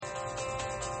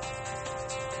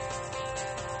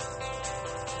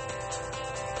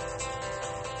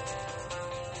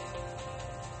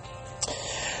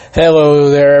Hello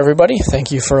there, everybody.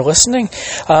 Thank you for listening.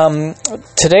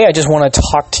 Today I just want to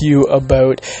talk to you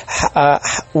about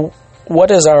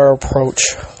what is our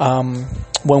approach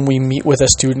when we meet with a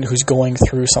student who's going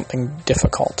through something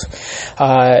difficult.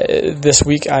 This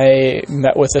week I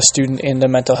met with a student in the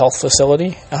mental health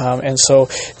facility, and so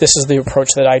this is the approach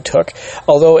that I took.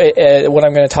 Although what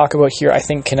I'm going to talk about here I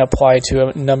think can apply to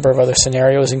a number of other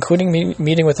scenarios, including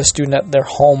meeting with a student at their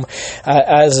home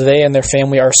as they and their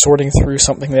family are sorting through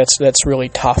something that's really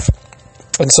tough.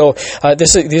 And so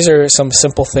these are some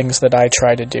simple things that I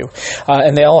try to do,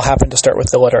 and they all happen to start with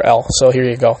the letter L. So here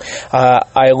you go.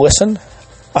 I listen,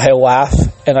 I laugh,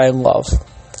 and I love.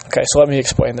 Okay, so let me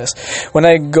explain this. When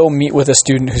I go meet with a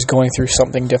student who's going through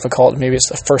something difficult, maybe it's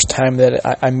the first time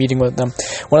that I'm meeting with them,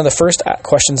 one of the first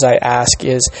questions I ask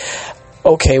is,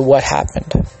 okay, what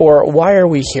happened? Or why are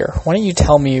we here? Why don't you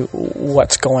tell me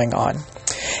what's going on?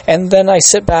 And then I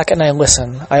sit back and I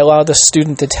listen. I allow the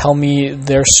student to tell me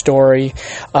their story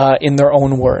in their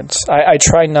own words. I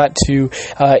try not to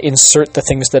insert the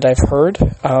things that I've heard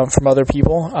from other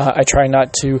people. I try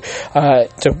not to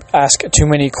ask too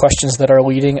many questions that are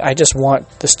leading. I just want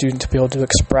the student to be able to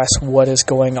express what is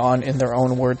going on in their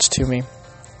own words to me.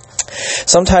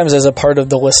 Sometimes as a part of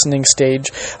the listening stage,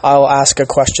 I'll ask a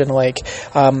question like,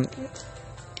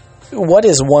 what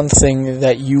is one thing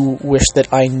that you wish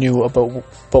that I knew about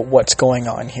what's going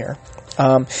on here?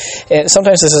 And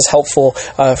sometimes this is helpful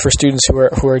for students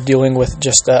who are dealing with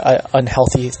just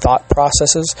unhealthy thought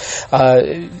processes.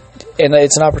 And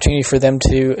it's an opportunity for them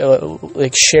to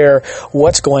share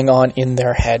what's going on in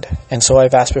their head. And so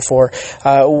I've asked before,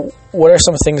 what are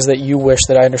some things that you wish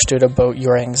that I understood about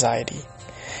your anxiety?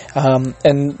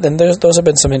 And then those have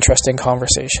been some interesting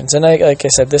conversations. And like I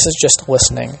said, this is just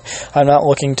listening. I'm not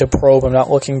looking to probe. I'm not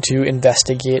looking to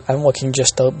investigate. I'm looking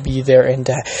just to be there and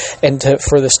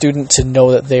for the student to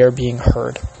know that they are being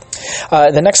heard.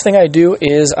 The next thing I do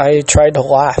is I try to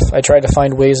laugh. I try to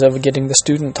find ways of getting the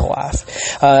student to laugh.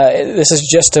 This is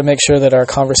just to make sure that our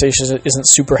conversation isn't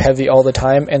super heavy all the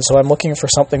time, and so I'm looking for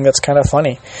something that's kind of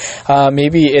funny.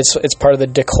 Maybe it's part of the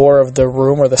decor of the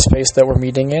room or the space that we're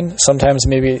meeting in. Sometimes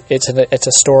maybe it's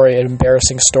a story, an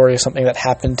embarrassing story of something that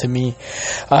happened to me.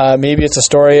 Maybe it's a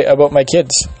story about my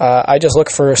kids. I just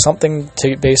look for something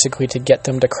to basically to get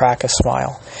them to crack a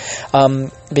smile,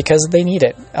 because they need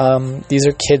it. These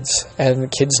are kids. And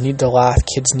kids need to laugh,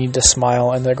 kids need to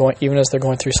smile, and even as they're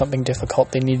going through something difficult,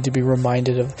 they need to be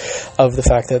reminded of the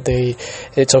fact that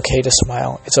it's okay to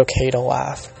smile, it's okay to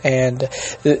laugh, and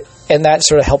that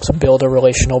sort of helps build a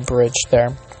relational bridge there.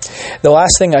 The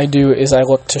last thing I do is I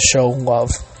look to show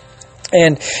love.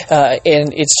 And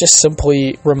it's just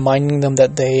simply reminding them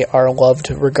that they are loved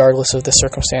regardless of the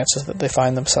circumstances that they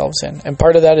find themselves in. And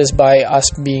part of that is by us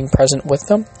being present with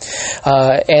them.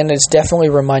 And it's definitely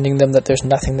reminding them that there's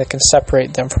nothing that can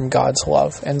separate them from God's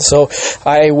love. And so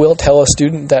I will tell a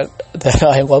student that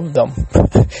I love them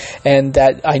and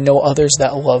that I know others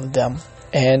that love them,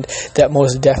 and that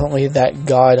most definitely that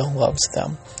God loves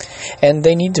them. And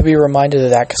they need to be reminded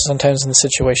of that, because sometimes in the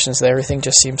situations that everything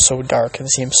just seems so dark and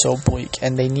seems so bleak,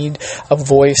 and they need a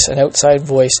voice, an outside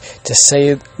voice, to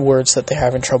say words that they're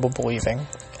having trouble believing.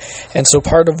 And so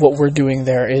part of what we're doing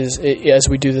there is, as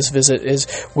we do this visit, is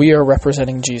we are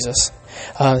representing Jesus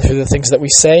through the things that we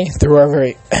say, through our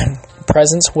very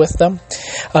presence with them.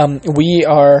 We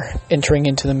are entering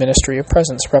into the ministry of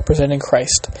presence, representing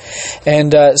Christ.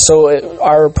 And so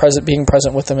our being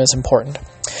present with them is important.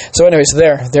 So anyways,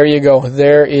 there you go.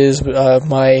 There is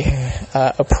my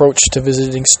approach to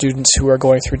visiting students who are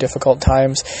going through difficult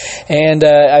times. And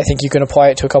I think you can apply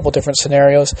it to a couple different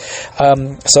scenarios.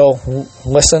 So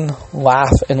listen,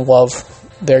 laugh, and love.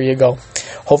 There you go.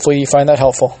 Hopefully you find that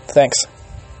helpful. Thanks.